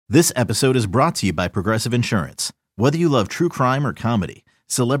This episode is brought to you by Progressive Insurance. Whether you love true crime or comedy,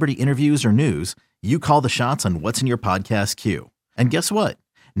 celebrity interviews or news, you call the shots on what's in your podcast queue. And guess what?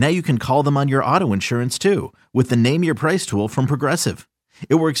 Now you can call them on your auto insurance too with the Name Your Price tool from Progressive.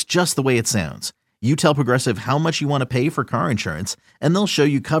 It works just the way it sounds. You tell Progressive how much you want to pay for car insurance, and they'll show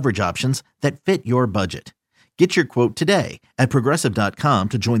you coverage options that fit your budget. Get your quote today at Progressive.com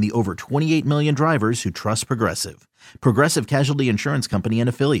to join the over 28 million drivers who trust Progressive. Progressive Casualty Insurance Company and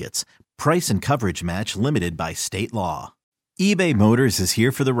Affiliates. Price and coverage match limited by state law. eBay Motors is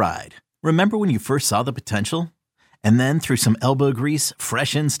here for the ride. Remember when you first saw the potential? And then through some elbow grease,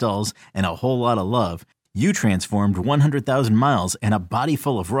 fresh installs, and a whole lot of love, you transformed 100,000 miles and a body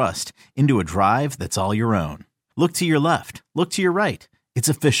full of rust into a drive that's all your own. Look to your left. Look to your right. It's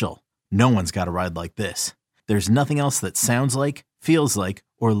official. No one's got a ride like this. There's nothing else that sounds like, feels like,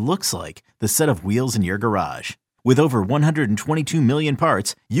 or looks like the set of wheels in your garage. With over 122 million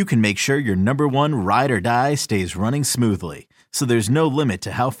parts, you can make sure your number one ride or die stays running smoothly. So there's no limit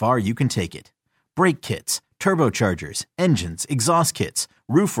to how far you can take it. Brake kits, turbochargers, engines, exhaust kits,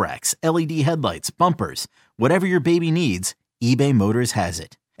 roof racks, LED headlights, bumpers, whatever your baby needs, eBay Motors has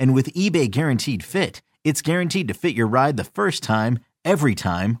it. And with eBay Guaranteed Fit, it's guaranteed to fit your ride the first time, every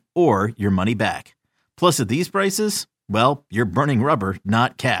time, or your money back. Plus, at these prices, well, you're burning rubber,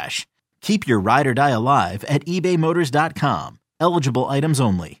 not cash. Keep your ride or die alive at ebaymotors.com. Eligible items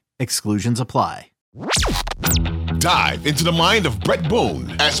only. Exclusions apply. Dive into the mind of Brett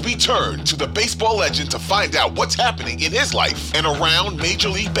Boone as we turn to the baseball legend to find out what's happening in his life and around Major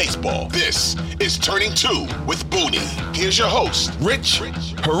League Baseball. This is Turning Two with Booney. Here's your host, Rich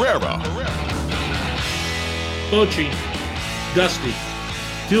Herrera. Bochy, Dusty,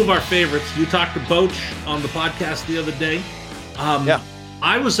 two of our favorites. You talked to Boch on the podcast the other day. Yeah.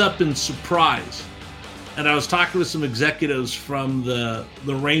 I was up in Surprise, and I was talking with some executives from the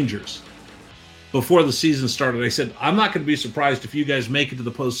Rangers before the season started. I said, I'm not going to be surprised if you guys make it to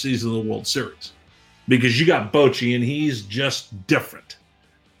the postseason of the World Series because you got Bochy, and he's just different.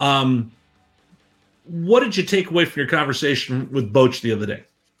 What did you take away from your conversation with Boch the other day?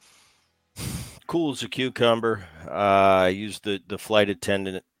 Cool as a cucumber. I used the flight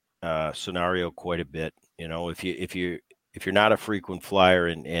attendant scenario quite a bit. You know, if you're not a frequent flyer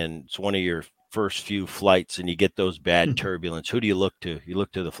and it's one of your first few flights and you get those bad turbulence, who do you look to? You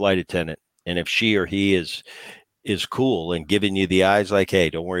look to the flight attendant. And if she or he is cool and giving you the eyes like, hey,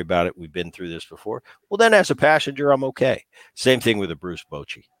 don't worry about it, we've been through this before, well, then as a passenger, I'm okay. Same thing with a Bruce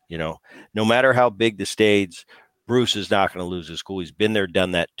Bochy. You know, no matter how big the stage, Bruce is not going to lose his cool. He's been there,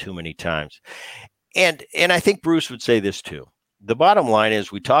 done that too many times. And I think Bruce would say this too. The bottom line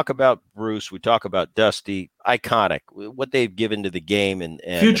is we talk about Bruce, we talk about Dusty, iconic, what they've given to the game. And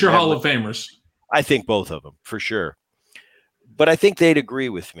future Hall of Famers. I think both of them, for sure. But I think they'd agree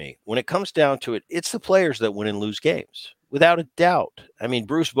with me. When it comes down to it, it's the players that win and lose games, without a doubt. I mean,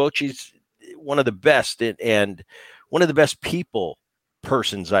 Bruce Bochy's one of the best and one of the best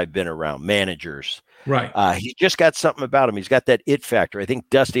persons I've been around, managers. Right. He's just got something about him. He's got that it factor. I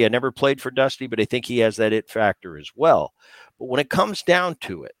think Dusty, I never played for Dusty, but I think he has that it factor as well. But when it comes down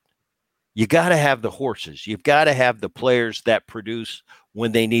to it, you got to have the horses. You've got to have the players that produce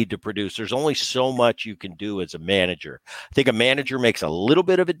when they need to produce. There's only so much you can do as a manager. I think a manager makes a little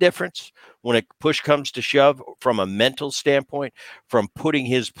bit of a difference when a push comes to shove from a mental standpoint, from putting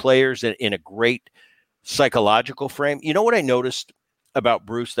his players in a great psychological frame. You know what I noticed about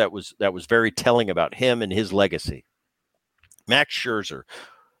Bruce that was very telling about him and his legacy? Max Scherzer,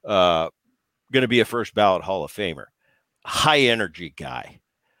 going to be a first ballot Hall of Famer, high energy guy.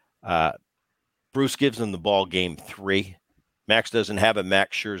 Bruce gives him the ball game 3. Max doesn't have a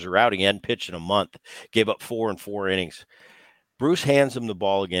Max Scherzer outing. He hadn't pitched in a month. Gave up 4 in 4 innings. Bruce hands him the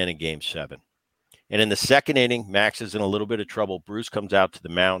ball again in game 7. And in the second inning, Max is in a little bit of trouble. Bruce comes out to the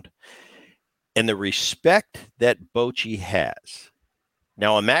mound. And the respect that Bochy has.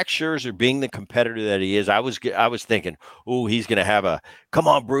 Now, a Max Scherzer being the competitor that he is, I was thinking, oh, he's going to have a, come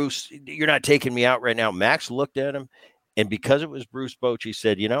on, Bruce, you're not taking me out right now. Max looked at him, and because it was Bruce Bochy,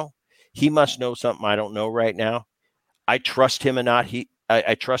 said, you know, he must know something I don't know right now. I trust him enough.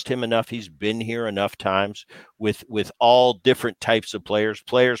 I trust him enough. He's been here enough times with all different types of players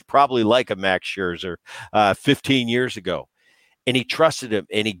probably like a Max Scherzer 15 years ago. And he trusted him,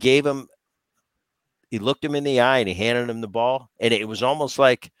 and he looked him in the eye and he handed him the ball. And it was almost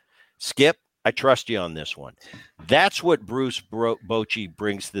like, Skip, I trust you on this one. That's what Bruce Bochy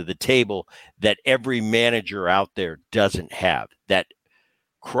brings to the table that every manager out there doesn't have. That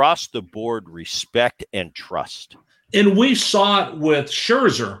cross the board respect and trust. And we saw it with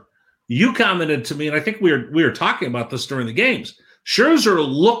Scherzer. You commented to me, and I think we were talking about this during the games, Scherzer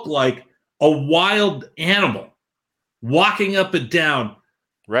looked like a wild animal walking up and down.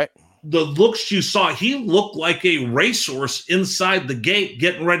 Right. The looks you saw, he looked like a racehorse inside the gate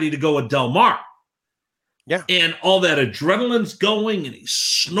getting ready to go at Del Mar. Yeah. And all that adrenaline's going, and he's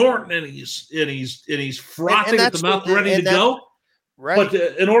snorting, and he's frothing at the mouth, ready to go. Right. But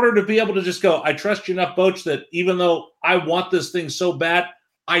in order to be able to just go, I trust you enough, Boch, that even though I want this thing so bad,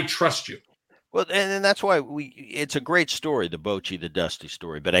 I trust you. Well, and that's why it's a great story, the Bochy, the Dusty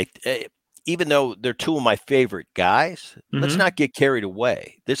story. But even though they're two of my favorite guys, let's not get carried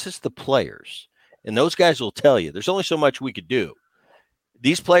away. This is the players. And those guys will tell you there's only so much we could do.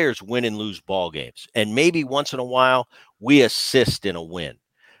 These players win and lose ball games. And maybe once in a while we assist in a win.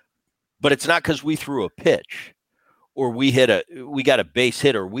 But it's not because we threw a pitch or we got a base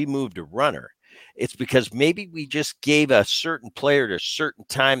hit or we moved a runner. It's because maybe we just gave a certain player at a certain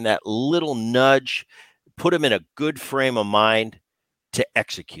time that little nudge, put him in a good frame of mind to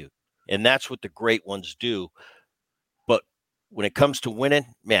execute. And that's what the great ones do. But when it comes to winning,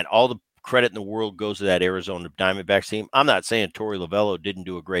 man, all the credit in the world goes to that Arizona Diamondbacks team. I'm not saying Torey Lovullo didn't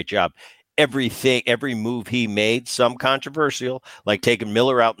do a great job. Every move he made, some controversial, like taking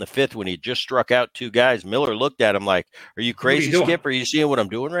Miller out in the fifth when he just struck out two guys. Miller looked at him like, are you crazy, Skip? Are you seeing what I'm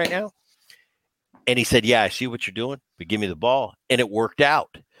doing right now? And he said, yeah, I see what you're doing, but give me the ball. And it worked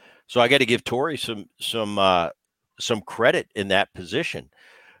out. So I got to give Torey some credit in that position.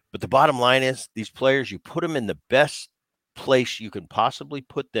 But the bottom line is these players, you put them in the best place you can possibly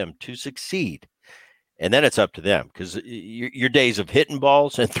put them to succeed. And then it's up to them because your days of hitting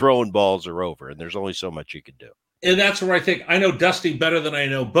balls and throwing balls are over. And there's only so much you can do. And that's where I think I know Dusty better than I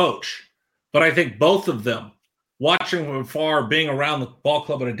know Boch. But I think both of them, watching from afar, being around the ball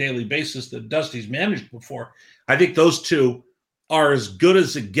club on a daily basis that Dusty's managed before, I think those two are as good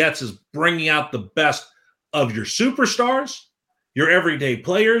as it gets as bringing out the best of your superstars, your everyday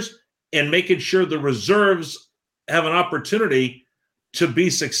players, and making sure the reserves have an opportunity to be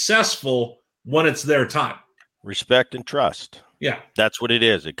successful when it's their time. Respect and trust. Yeah. That's what it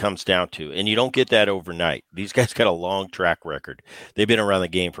is. It comes down to. And you don't get that overnight. These guys got a long track record. They've been around the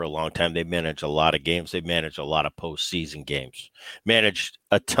game for a long time. They've managed a lot of games. They've managed a lot of postseason games. Managed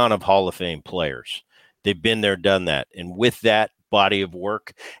a ton of Hall of Fame players. They've been there, done that. And with that body of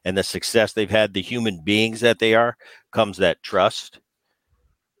work and the success they've had, the human beings that they are, comes that trust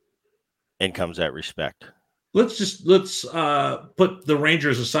and comes that respect. Let's put the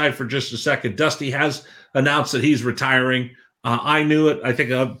Rangers aside for just a second. Dusty has announced that he's retiring. I knew it. I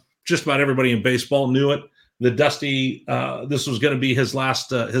think just about everybody in baseball knew it. That Dusty, this was going to be his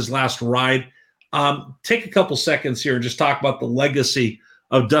last ride. Take a couple seconds here and just talk about the legacy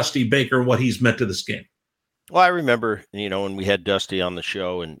of Dusty Baker and what he's meant to this game. Well, I remember, when we had Dusty on the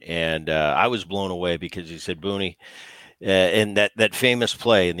show, and I was blown away because he said, Booney, and that famous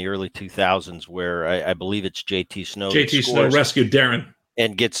play in the early 2000s where I believe it's JT Snow. JT Snow rescued Darren.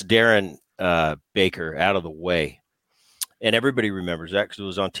 And gets Darren Baker out of the way. And everybody remembers that because it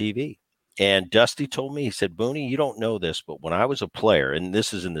was on TV. And Dusty told me, he said, Booney, you don't know this, but when I was a player, and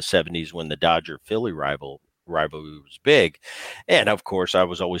this is in the 70s when the Dodger-Philly rivalry was big. And, of course, I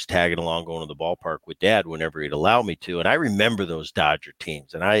was always tagging along going to the ballpark with Dad whenever he'd allow me to. And I remember those Dodger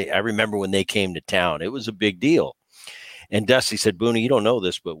teams. And I remember when they came to town. It was a big deal. And Dusty said, Booney, you don't know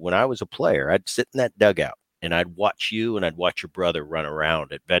this, but when I was a player, I'd sit in that dugout and I'd watch you and I'd watch your brother run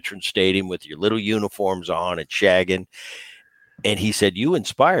around at Veterans Stadium with your little uniforms on and shagging. And he said, you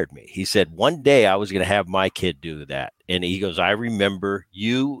inspired me. He said, one day I was going to have my kid do that. And he goes, I remember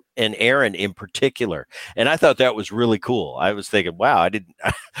you and Aaron in particular. And I thought that was really cool. I was thinking, wow, I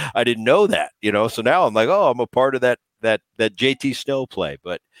didn't know that, So now I'm like, oh, I'm a part of that JT Snow play.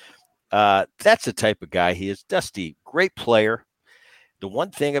 But that's the type of guy he is. Dusty, great player. The one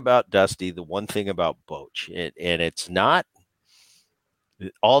thing about Dusty, the one thing about Boch, and it's not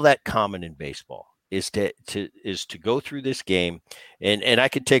all that common in baseball, is to go through this game, and I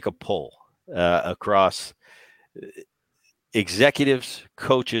could take a poll across executives,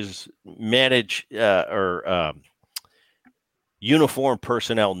 coaches, uniform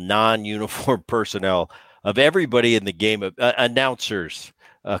personnel, non-uniform personnel, of everybody in the game, of announcers,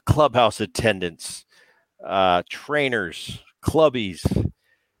 clubhouse attendants, trainers, clubbies,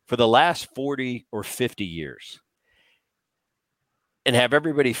 for the last 40 or 50 years. And have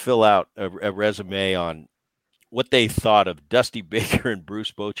everybody fill out a resume on what they thought of Dusty Baker and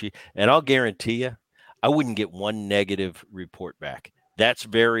Bruce Bochy. And I'll guarantee you, I wouldn't get one negative report back. That's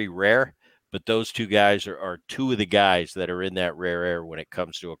very rare, but those two guys are two of the guys that are in that rare air when it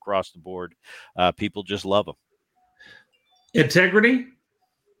comes to across the board. People just love them. Integrity,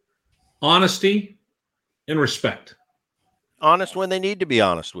 honesty, and respect. honest when they need to be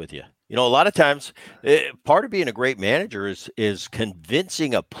honest with you. A lot of times, part of being a great manager is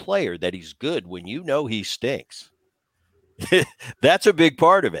convincing a player that he's good when he stinks. That's a big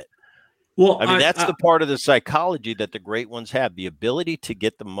part of it. Well, I mean, that's the part of the psychology that the great ones have, the ability to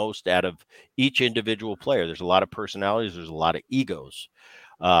get the most out of each individual player. There's a lot of personalities. There's a lot of egos.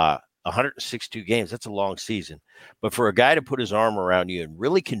 162 games, that's a long season. But for a guy to put his arm around you and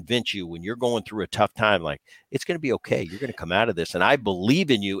really convince you when you're going through a tough time, like, it's going to be okay. You're going to come out of this. And I believe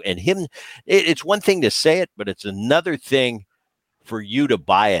in you. And him, it's one thing to say it, but it's another thing for you to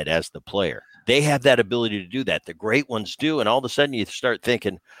buy it as the player. They have that ability to do that. The great ones do. And all of a sudden you start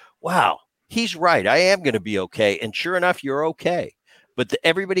thinking, wow, he's right. I am going to be okay. And sure enough, you're okay. But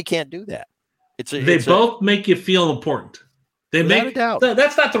everybody can't do that. They both make you feel important. Without a doubt.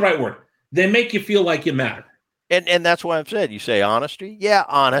 That's not the right word. They make you feel like you matter. And that's why I've said, you say honesty. Yeah,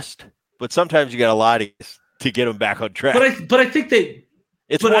 honest. But sometimes you got to lie to get them back on track. But I think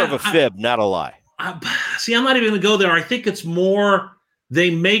it's more of a fib, not a lie. See, I'm not even going to go there. I think it's more they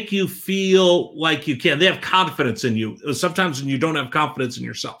make you feel like you can. They have confidence in you. Sometimes when you don't have confidence in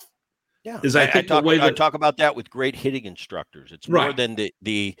yourself. Yeah, I talk about that with great hitting instructors. It's more than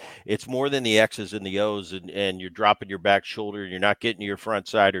it's more than the X's and the O's, and you're dropping your back shoulder and you're not getting to your front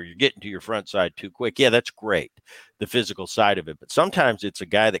side, or you're getting to your front side too quick. Yeah, that's great, the physical side of it. But sometimes it's a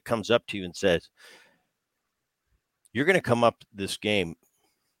guy that comes up to you and says, "You're going to come up this game.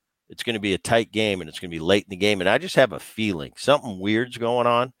 It's going to be a tight game, and it's going to be late in the game, and I just have a feeling something weird's going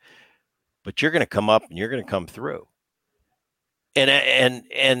on. But you're going to come up and you're going to come through."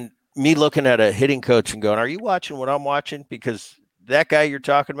 And me looking at a hitting coach and going, are you watching what I'm watching? Because that guy you're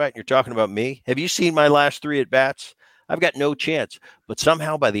talking about me. Have you seen my last 3 at-bats? I've got no chance. But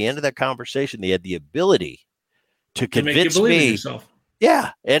somehow by the end of that conversation, they had the ability to convince me.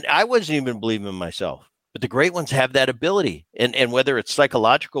 Yeah, and I wasn't even believing in myself. But the great ones have that ability. And whether it's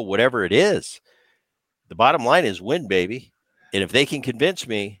psychological, whatever it is, the bottom line is win, baby. And if they can convince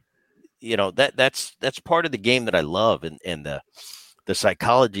me, that's part of the game that I love, and the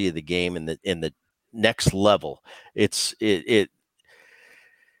psychology of the game and the next level. It's a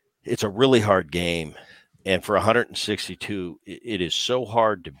really hard game. And for 162, it is so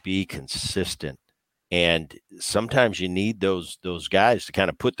hard to be consistent. And sometimes you need those guys to kind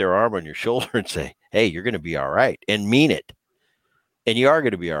of put their arm on your shoulder and say, hey, you're going to be all right, and mean it. And you are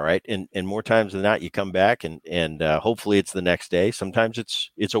going to be all right. And more times than not, you come back and hopefully it's the next day. Sometimes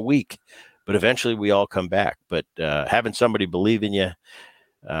it's a week. But eventually we all come back. But having somebody believe in you,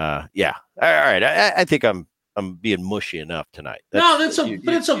 yeah. All right. I think I'm being mushy enough tonight.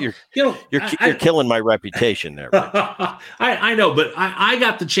 You're killing my reputation there. I know, but I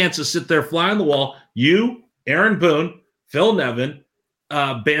got the chance to sit there, fly on the wall. You, Aaron Boone, Phil Nevin,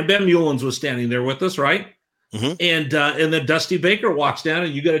 Bam Bam Mullins was standing there with us, right? Mm-hmm. And then Dusty Baker walks down,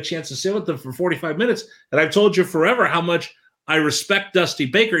 and you got a chance to sit with them for 45 minutes. And I've told you forever how much I respect Dusty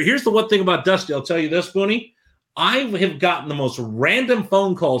Baker. Here's the one thing about Dusty. I'll tell you this, Booney. I have gotten the most random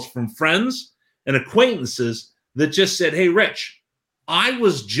phone calls from friends and acquaintances that just said, hey, Rich, I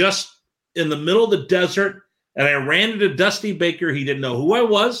was just in the middle of the desert and I ran into Dusty Baker. He didn't know who I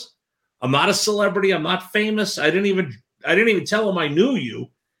was. I'm not a celebrity. I'm not famous. I didn't even tell him I knew you.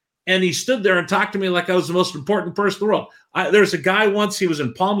 And he stood there and talked to me like I was the most important person in the world. There's a guy once, he was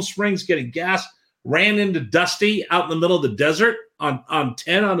in Palm Springs getting gas, ran into Dusty out in the middle of the desert on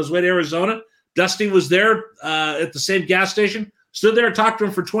 10 on his way to Arizona. Dusty was there at the same gas station, stood there and talked to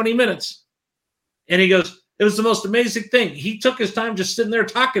him for 20 minutes. And he goes, it was the most amazing thing. He took his time just sitting there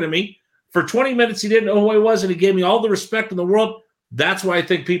talking to me. For 20 minutes, he didn't know who I was, and he gave me all the respect in the world. That's why I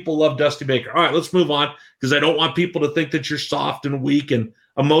think people love Dusty Baker. All right, let's move on, because I don't want people to think that you're soft and weak and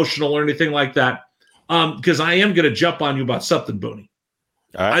emotional or anything like that, because I am going to jump on you about something, Booney.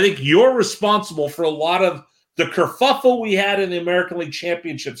 Right. I think you're responsible for a lot of the kerfuffle we had in the American League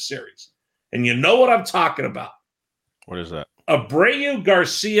Championship Series. And you know what I'm talking about. What is that? Abreu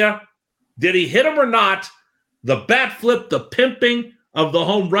Garcia, did he hit him or not? The bat flip, the pimping of the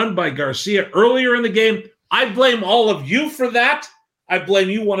home run by Garcia earlier in the game. I blame all of you for that. I blame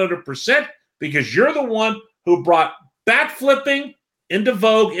you 100% because you're the one who brought bat flipping into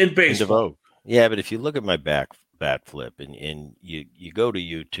vogue in baseball. Into vogue. Yeah, but if you look at my bat flip and you go to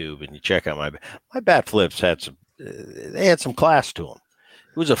YouTube and you check out my bat flips had some class to them.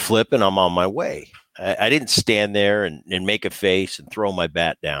 It was a flip and I'm on my way. I didn't stand there and make a face and throw my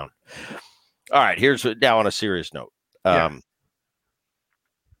bat down. All right, now on a serious note.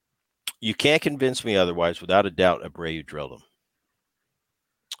 You can't convince me otherwise. Without a doubt, Abreu drilled him.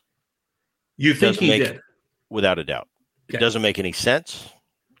 You think he did? Without a doubt. Okay. It doesn't make any sense.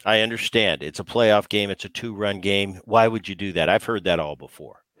 I understand. It's a playoff game. It's a 2-run game. Why would you do that? I've heard that all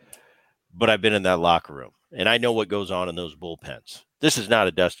before. But I've been in that locker room, and I know what goes on in those bullpens. This is not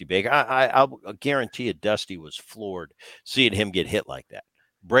a Dusty Baker. I'll guarantee you Dusty was floored seeing him get hit like that.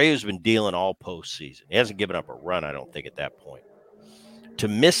 Bray's been dealing all postseason. He hasn't given up a run, I don't think, at that point. To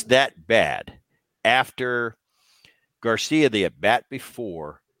miss that bad after Garcia, the at-bat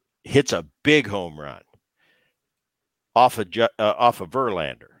before, hits a big home run off of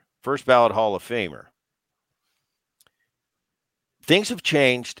Verlander, first ballot Hall of Famer. Things have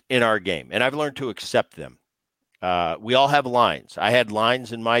changed in our game, and I've learned to accept them. We all have lines. I had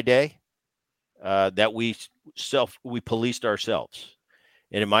lines in my day that we policed ourselves.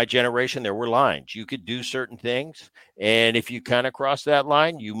 And in my generation, there were lines. You could do certain things, and if you kind of cross that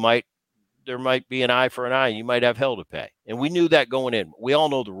line, there might be an eye for an eye. You might have hell to pay. And we knew that going in. We all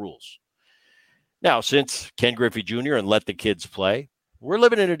know the rules. Now, since Ken Griffey Jr. and let the kids play, we're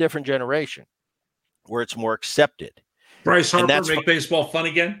living in a different generation where it's more accepted. Bryce Harper make baseball fun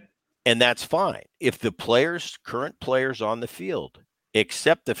again? And that's fine. If the current players on the field,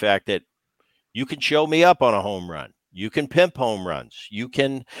 accept the fact that you can show me up on a home run. You can pimp home runs. You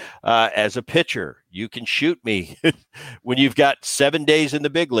can, as a pitcher, you can shoot me when you've got 7 days in the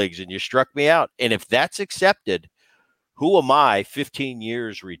big leagues and you struck me out. And if that's accepted, who am I, 15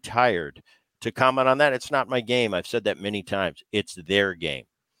 years retired, to comment on that? It's not my game. I've said that many times. It's their game.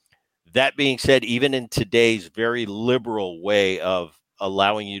 That being said, even in today's very liberal way of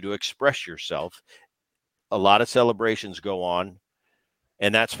allowing you to express yourself, a lot of celebrations go on,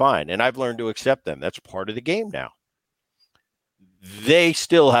 and that's fine. And I've learned to accept them. That's part of the game now. They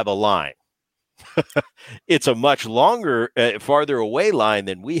still have a line. It's a much longer, farther away line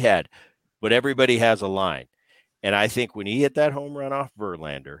than we had, but everybody has a line. And I think when he hit that home run off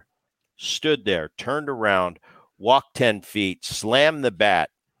Verlander, stood there, turned around, walked 10 feet, slammed the bat,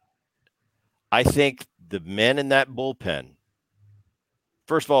 I think the men in that bullpen,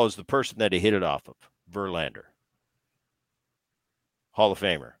 first of all, is the person that he hit it off of, Verlander, Hall of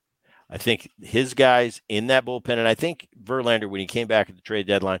Famer. I think his guys in that bullpen, and I think Verlander, when he came back at the trade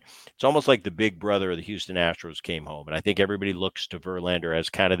deadline, it's almost like the big brother of the Houston Astros came home. And I think everybody looks to Verlander as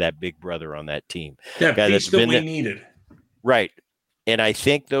kind of that big brother on that team. That piece that we needed. Right. And I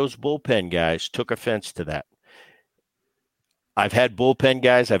think those bullpen guys took offense to that. I've had bullpen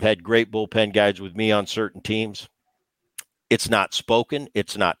guys. I've had great bullpen guys with me on certain teams. It's not spoken.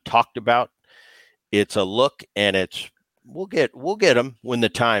 It's not talked about. It's a look, and it's we'll get them when the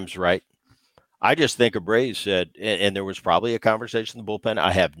time's right. I just think Abreu said, and there was probably a conversation in the bullpen.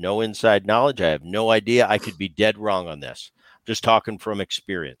 I have no inside knowledge. I have no idea. I could be dead wrong on this. Just talking from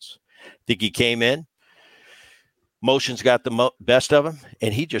experience. I think he came in. Motions got the best of him,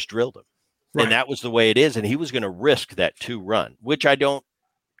 and he just drilled him. Right. And that was the way it is. And he was going to risk that 2-run, which I don't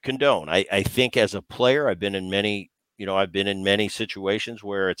condone. I think as a player, I've been in many situations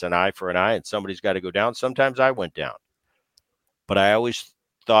where it's an eye for an eye and somebody's got to go down. Sometimes I went down. But I always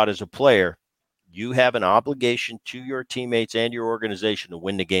thought as a player, you have an obligation to your teammates and your organization to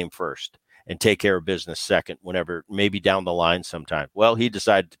win the game first and take care of business second, whenever, maybe down the line sometime. Well, he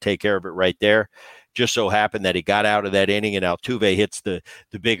decided to take care of it right there. Just so happened that he got out of that inning and Altuve hits the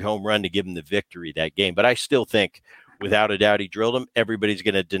big home run to give him the victory that game. But I still think, without a doubt, he drilled him. Everybody's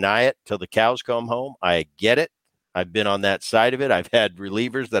going to deny it till the cows come home. I get it. I've been on that side of it. I've had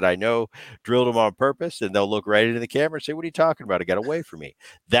relievers that I know drilled them on purpose, and they'll look right into the camera and say, "What are you talking about? It got away from me."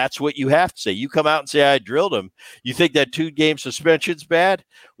 That's what you have to say. You come out and say, "I drilled him." You think that 2-game suspension's bad?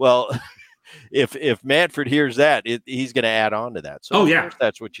 Well, if Manfred hears that, he's going to add on to that. So, of course,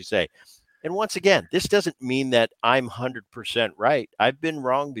 that's what you say. And once again, this doesn't mean that I'm 100% right. I've been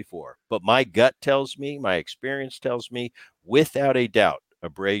wrong before, but my gut tells me, my experience tells me, without a doubt,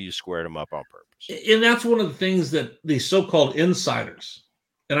 Abreu squared him up on purpose. And that's one of the things that the so-called insiders,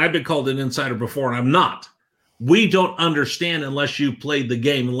 and I've been called an insider before, and I'm not. We don't understand unless you played the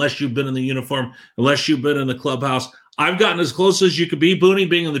game, unless you've been in the uniform, unless you've been in the clubhouse. I've gotten as close as you could be, Booney,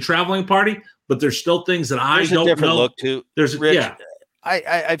 being in the traveling party, but there's still things that I don't know. There's a different look to Rich.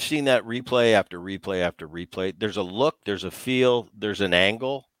 I've seen that replay after replay after replay. There's a look, there's a feel, there's an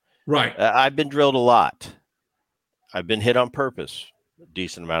angle. Right. I've been drilled a lot. I've been hit on purpose a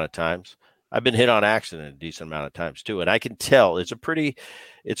decent amount of times. I've been hit on accident a decent amount of times too. And I can tell there's a pretty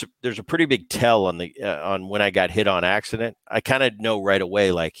big tell on when I got hit on accident. I kind of know right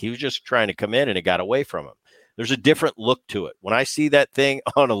away, like he was just trying to come in and it got away from him. There's a different look to it. When I see that thing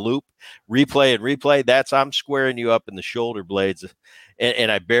on a loop, replay, I'm squaring you up in the shoulder blades,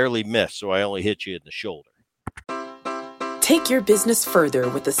 and I barely miss, so I only hit you in the shoulder. Take your business further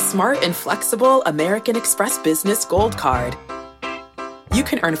with the smart and flexible American Express Business Gold Card. you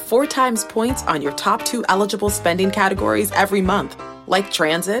can earn 4 times points on your top 2 eligible spending categories every month, like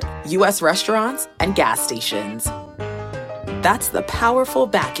transit, U.S. restaurants, and gas stations. That's the powerful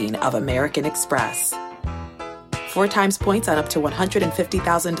backing of American Express. 4 times points on up to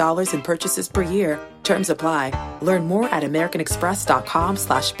 $150,000 in purchases per year. Terms apply. Learn more at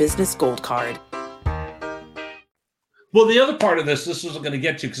americanexpress.com/businessgoldcard. Well, the other part of this wasn't going to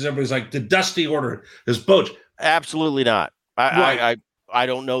get to, because everybody's like, did Dusty order his Bochy? Absolutely not. Right. I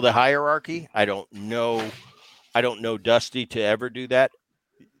don't know the hierarchy. I don't know Dusty to ever do that.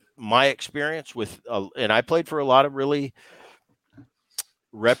 My experience with, and I played for a lot of really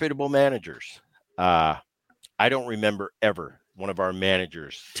reputable managers. I don't remember ever one of our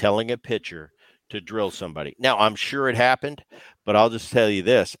managers telling a pitcher to drill somebody. Now, I'm sure it happened, but I'll just tell you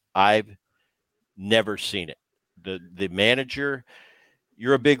this. I've never seen it. The manager,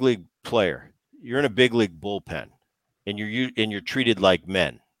 you're a big league player. You're in a big league bullpen, and you're treated like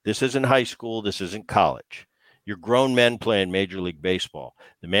men. This isn't high school. This isn't college. You're grown men playing Major League Baseball.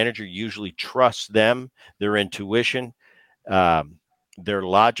 The manager usually trusts them, their intuition, their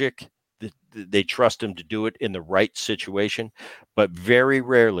logic. They trust them to do it in the right situation. But very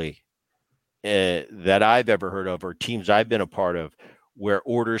rarely that I've ever heard of, or teams I've been a part of, where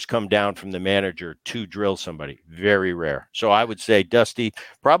orders come down from the manager to drill somebody. Very rare. So I would say Dusty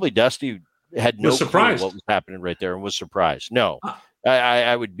had no clue what was happening right there and was surprised. No,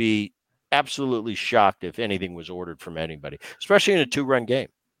 I would be absolutely shocked if anything was ordered from anybody, especially in a 2-run game.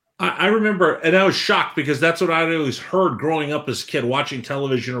 I remember, and I was shocked because that's what I always heard growing up as a kid, watching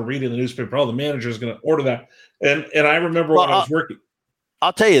television or reading the newspaper. Oh, the manager is going to order that. And I remember when I was working.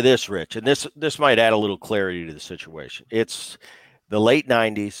 I'll tell you this, Rich, and this might add a little clarity to the situation. It's the late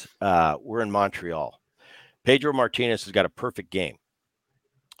 90s. We're in Montreal. Pedro Martinez has got a perfect game.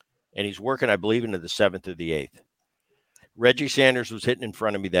 And he's working, I believe, into the 7th or the 8th. Reggie Sanders was hitting in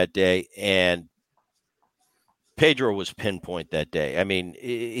front of me that day, and Pedro was pinpoint that day. I mean,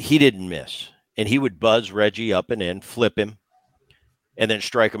 he didn't miss. And he would buzz Reggie up and in, flip him, and then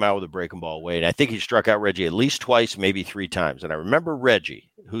strike him out with a breaking ball away. And I think he struck out Reggie at least twice, maybe 3 times. And I remember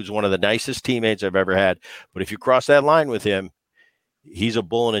Reggie, who's one of the nicest teammates I've ever had. But if you cross that line with him, he's a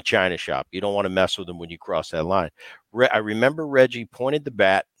bull in a china shop. You don't want to mess with him when you cross that line. I remember Reggie pointed the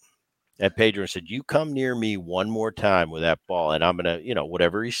bat at Pedro and said, "You come near me one more time with that ball, and I'm going to,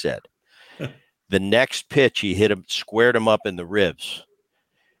 whatever he said." The next pitch, he hit him, squared him up in the ribs.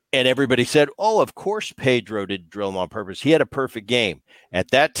 And everybody said, "Oh, of course Pedro did drill him on purpose. He had a perfect game." At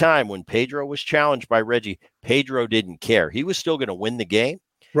that time, when Pedro was challenged by Reggie, Pedro didn't care. He was still going to win the game.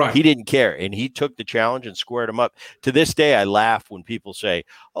 Right. He didn't care, and he took the challenge and squared him up. To this day, I laugh when people say,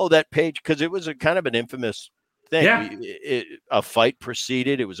 "Oh, that page," because it was a kind of an infamous thing. Yeah. A fight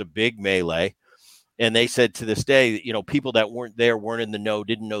proceeded. It was a big melee. And they said to this day, people that weren't there, weren't in the know,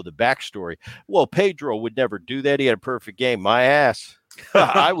 didn't know the backstory. Well, Pedro would never do that. He had a perfect game. My ass.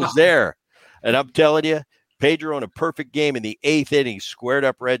 I was there. And I'm telling you, Pedro in a perfect game in the 8th inning squared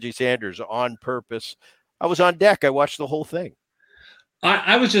up Reggie Sanders on purpose. I was on deck. I watched the whole thing.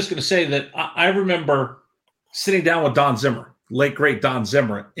 I was just going to say that I remember sitting down with Don Zimmer, late great Don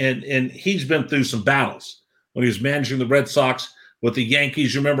Zimmer, and he's been through some battles when he was managing the Red Sox with the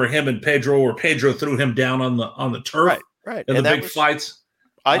Yankees. You remember him and Pedro, where Pedro threw him down on the turf, right, in the big fights.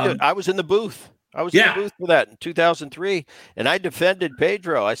 I was in the booth. I was in the booth for that in 2003, and I defended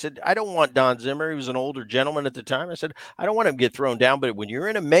Pedro. I said, I don't want Don Zimmer. He was an older gentleman at the time. I said, I don't want him to get thrown down. But when you're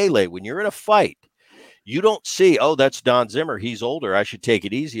in a melee, when you're in a fight, you don't see, oh, that's Don Zimmer. He's older. I should take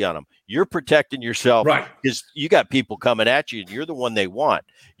it easy on him. You're protecting yourself, right? Because you got people coming at you, and you're the one they want.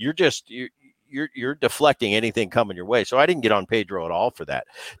 You're deflecting anything coming your way. So I didn't get on Pedro at all for that.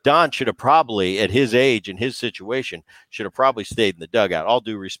 Don should have probably, at his age and his situation, should have probably stayed in the dugout. All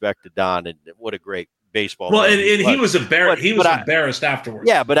due respect to Don, and what a great baseball. Well, and he was embarrassed. He was embarrassed afterwards.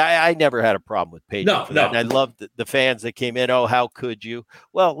 Yeah, but I never had a problem with Pedro for that. No. And I loved the fans that came in. Oh, how could you?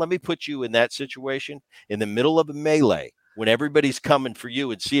 Well, let me put you in that situation in the middle of a melee when everybody's coming for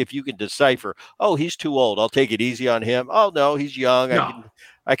you, and see if you can decipher. Oh, he's too old. I'll take it easy on him. Oh no, he's young. No.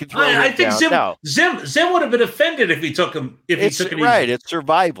 I can throw him I think down. Zim would have been offended if he took him. It's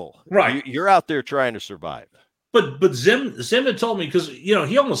survival. Right. You're out there trying to survive. But Zim had told me, because he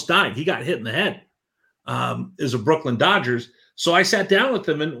almost died. He got hit in the head. As a Brooklyn Dodgers. So I sat down with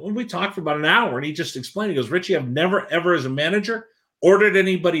him, and we talked for about an hour, and he just explained. He goes, "Richie, I've never ever as a manager ordered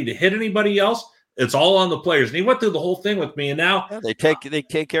anybody to hit anybody else. It's all on the players." And he went through the whole thing with me, and now they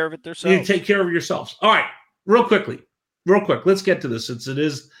take care of it themselves. You take care of yourselves. All right, real quick, let's get to this, since it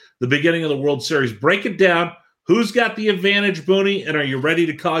is the beginning of the World Series. Break it down. Who's got the advantage, Booney, and are you ready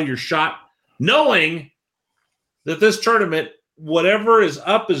to call your shot, knowing that this tournament whatever is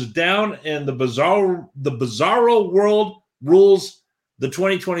up is down, and the bizarro world rules the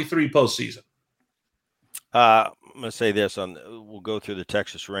 2023 postseason. I'm going to say this we'll go through the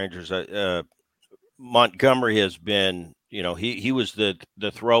Texas Rangers. Montgomery has been, he was the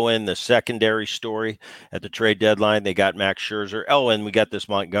throw in the secondary story at the trade deadline. They got Max Scherzer. Oh, and we got this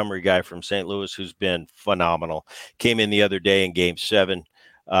Montgomery guy from St. Louis who's been phenomenal. Came in the other day in Game 7,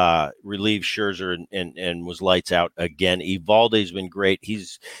 relieved Scherzer and was lights out again. Evaldi's been great.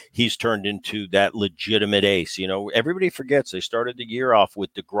 He's turned into that legitimate ace. Everybody forgets they started the year off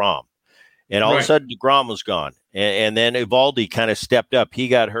with DeGrom. And all of a sudden, DeGrom was gone. And then Evaldi kind of stepped up. He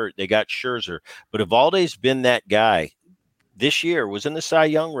got hurt. They got Scherzer. But Evaldi's been that guy. This year was in the Cy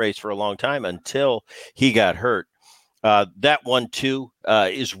Young race for a long time until he got hurt. That one, too,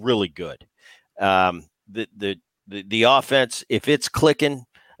 is really good. The offense, if it's clicking,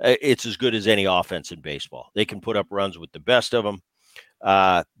 it's as good as any offense in baseball. They can put up runs with the best of them.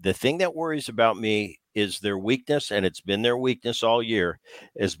 The thing that worries about me is their weakness, and it's been their weakness all year,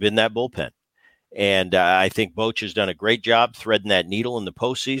 has been that bullpen. And I think Bochy has done a great job threading that needle in the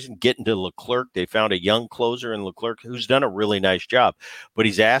postseason, getting to Leclerc. They found a young closer in Leclerc who's done a really nice job. But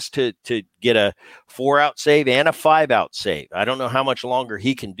he's asked to get a 4-out save and a 5-out save. I don't know how much longer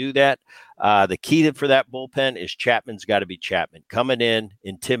he can do that. The key for that bullpen is Chapman's got to be Chapman. Coming in,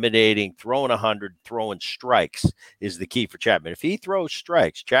 intimidating, throwing 100, throwing strikes is the key for Chapman. If he throws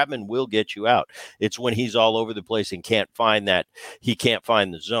strikes, Chapman will get you out. It's when he's all over the place and can't find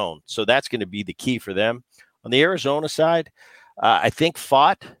the zone. So that's going to be the key for them. On the Arizona side, I think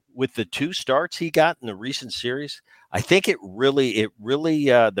Fott, with the 2 starts he got in the recent series, I think it really,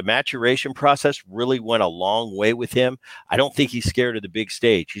 the maturation process really went a long way with him. I don't think he's scared of the big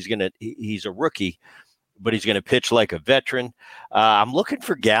stage. He's a rookie, but he's going to pitch like a veteran. I'm looking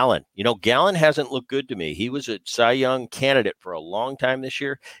for Gallen. Gallen hasn't looked good to me. He was a Cy Young candidate for a long time this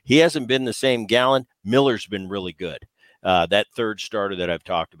year. He hasn't been the same Gallen. Miller's been really good. That third starter that I've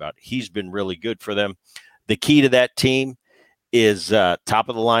talked about, he's been really good for them. The key to that team is top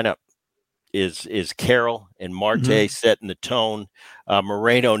of the lineup. Is Carroll and Marte setting the tone.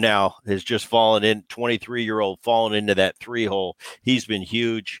 Moreno now has just fallen in, 23-year-old fallen into that 3-hole. He's been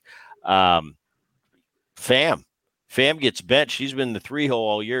huge. Pham gets benched. He's been in the 3-hole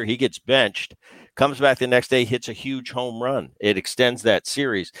all year. He gets benched, comes back the next day, hits a huge home run. It extends that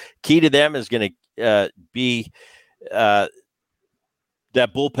series. Key to them is going to be that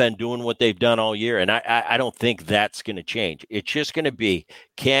bullpen doing what they've done all year. And I don't think that's going to change. It's just going to be,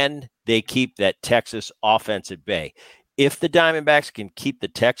 can they keep that Texas offense at bay? If the Diamondbacks can keep the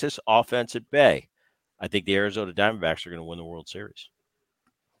Texas offense at bay, I think the Arizona Diamondbacks are going to win the World Series.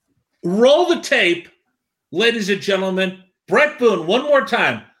 Roll the tape, ladies and gentlemen. Brett Boone, one more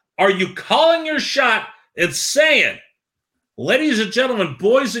time. Are you calling your shot and saying, ladies and gentlemen,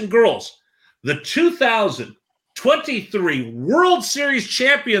 boys and girls, the 2023 World Series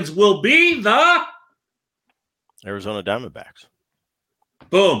champions will be the Arizona Diamondbacks?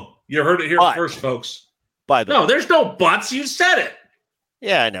 Boom. You heard it here first, folks. No, there's no buts. You said it.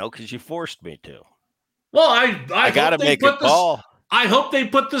 Yeah, I know, because you forced me to. Well, I got to make a call. I hope they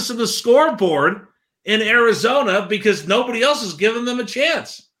put this in the scoreboard in Arizona because nobody else has given them a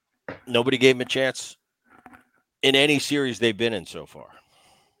chance. Nobody gave them a chance in any series they've been in so far.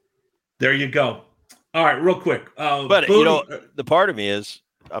 There you go. All right, real quick. But, the part of me is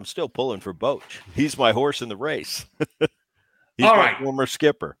I'm still pulling for Bochy. He's my horse in the race. He's my former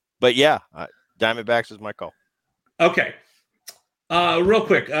skipper. But, yeah, Diamondbacks is my call. Okay. Real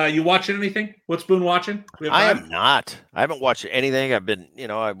quick, you watching anything? What's Boone watching? I am not. I haven't watched anything. I've been,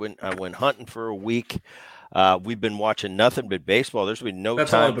 I went hunting for a week. We've been watching nothing but baseball. There's been no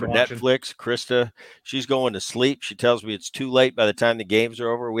time for Netflix. Krista, she's going to sleep. She tells me it's too late by the time the games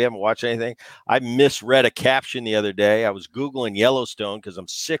are over. We haven't watched anything. I misread a caption the other day. I was Googling Yellowstone because I'm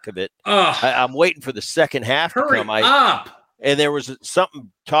sick of it. I'm waiting for the second half to come. Hurry up. And there was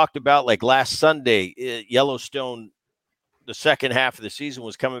something talked about like last Sunday, Yellowstone, the second half of the season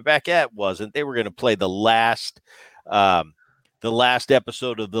was coming back. It wasn't. They were going to play the last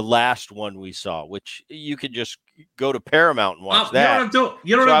episode of the last one we saw, which you could just go to Paramount and watch that.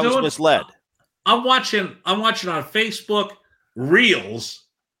 You know what I'm doing? I was misled. I'm watching on Facebook Reels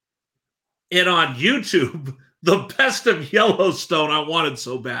and on YouTube the best of Yellowstone. I wanted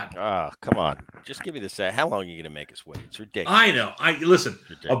so bad. Come on. Just give me the set. How long are you going to make us wait? It's ridiculous. I know. Listen,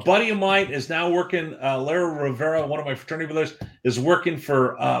 a buddy of mine is now working, Larry Rivera, one of my fraternity brothers, is working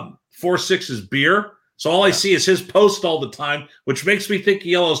for 4-6's beer. So all I see is his post all the time, which makes me think of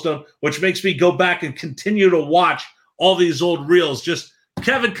Yellowstone, which makes me go back and continue to watch all these old reels. Just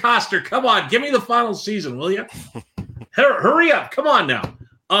Kevin Costner, come on, give me the final season, will you? Hurry up. Come on now.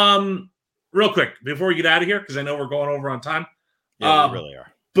 Real quick, before we get out of here, because I know we're going over on time. Yeah, we really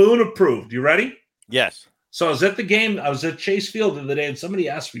are. Boone approved. You ready? Yes. So I was at the game. I was at Chase Field the other day, and somebody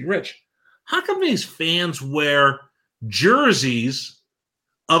asked me, Rich, how come these fans wear jerseys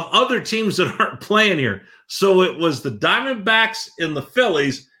of other teams that aren't playing here? So it was the Diamondbacks and the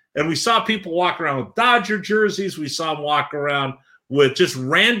Phillies, and we saw people walk around with Dodger jerseys. We saw them walk around with just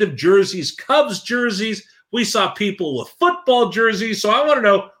random jerseys, Cubs jerseys. We saw people with football jerseys. So I want to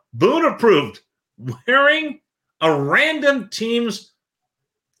know, Boone approved wearing a random team's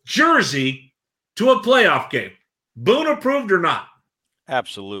jersey to a playoff game. Boone approved or not?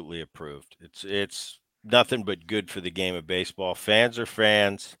 Absolutely approved. It's nothing but good for the game of baseball. Fans are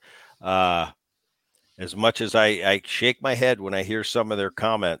fans. As much as I shake my head when I hear some of their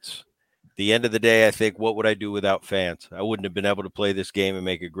comments, at the end of the day, I think, what would I do without fans? I wouldn't have been able to play this game and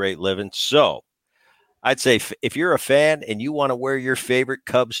make a great living. So I'd say if you're a fan and you want to wear your favorite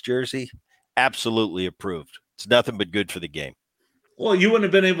Cubs jersey, absolutely approved. It's nothing but good for the game. Well, you wouldn't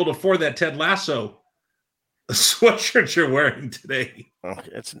have been able to afford that Ted Lasso sweatshirt you're wearing today.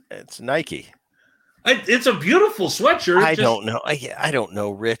 It's Nike. It's a beautiful sweatshirt. I don't know. I don't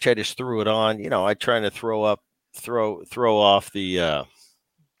know, Rich. I just threw it on. You know, I trying to throw off the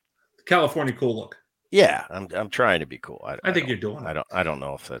California cool look. Yeah, I'm trying to be cool. I think you're doing it. I don't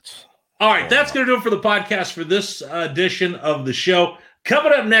know if that's all right. That's going to do it for the podcast for this edition of the show.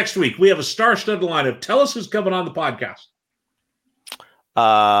 Coming up next week, we have a star-studded lineup. Tell us who's coming on the podcast.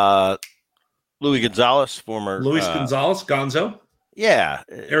 Luis Gonzalez, former Gonzalez, Gonzo. Yeah,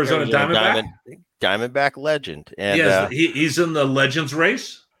 Arizona Diamondback. Diamondback legend. And yes, he's in the Legends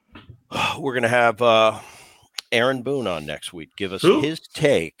race. We're going to have Aaron Boone on next week. Give us his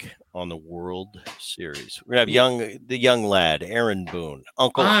take on the World Series. We're going to have the young lad, Aaron Boone,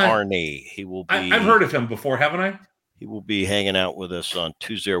 Uncle Arnie. He will be. I've heard of him before, haven't I? He will be hanging out with us on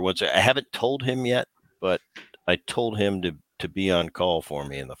Tuesday or Wednesday. I haven't told him yet, but I told him to be on call for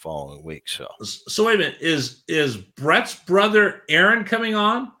me in the following week. So wait a minute. Is Brett's brother Aaron coming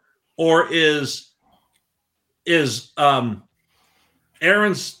on, or is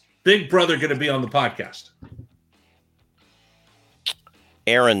Aaron's big brother going to be on the podcast?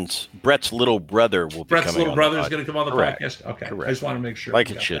 Brett's little brother will be Brett's little brother is going to come on the podcast? Okay. Correct. I just want to make sure.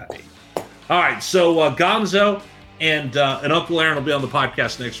 Like it should be. All right. So Gonzo and Uncle Aaron will be on the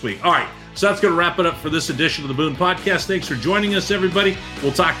podcast next week. All right. So that's going to wrap it up for this edition of the Boone Podcast. Thanks for joining us, everybody.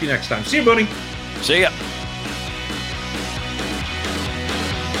 We'll talk to you next time. See you, Booney. See ya.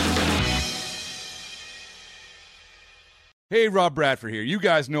 Hey, Rob Bradford here. You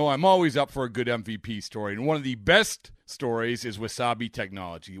guys know I'm always up for a good MVP story, and one of the best stories is Wasabi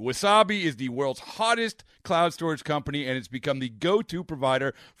Technology. Wasabi is the world's hottest cloud storage company, and it's become the go-to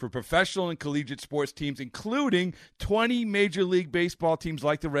provider for professional and collegiate sports teams, including 20 Major League Baseball teams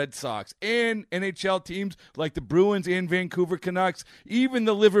like the Red Sox and NHL teams like the Bruins and Vancouver Canucks. Even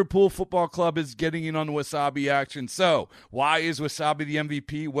the Liverpool Football Club is getting in on the Wasabi action. So, why is Wasabi the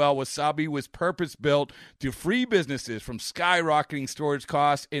MVP? Well, Wasabi was purpose-built to free businesses from skyrocketing storage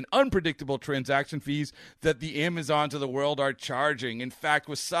costs and unpredictable transaction fees that the Amazons of the world are charging. In fact,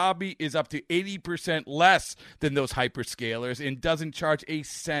 Wasabi is up to 80% less than those hyperscalers and doesn't charge a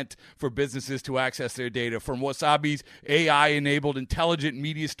cent for businesses to access their data. From Wasabi's AI-enabled intelligent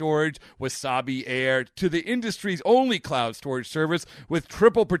media storage, Wasabi Air, to the industry's only cloud storage service with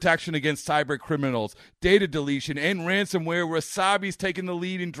triple protection against cyber criminals, data deletion, and ransomware, Wasabi's taken the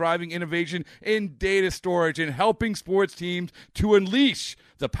lead in driving innovation in data storage and helping sports teams to unleash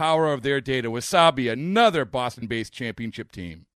the power of their data. Wasabi, another Boston-based championship team.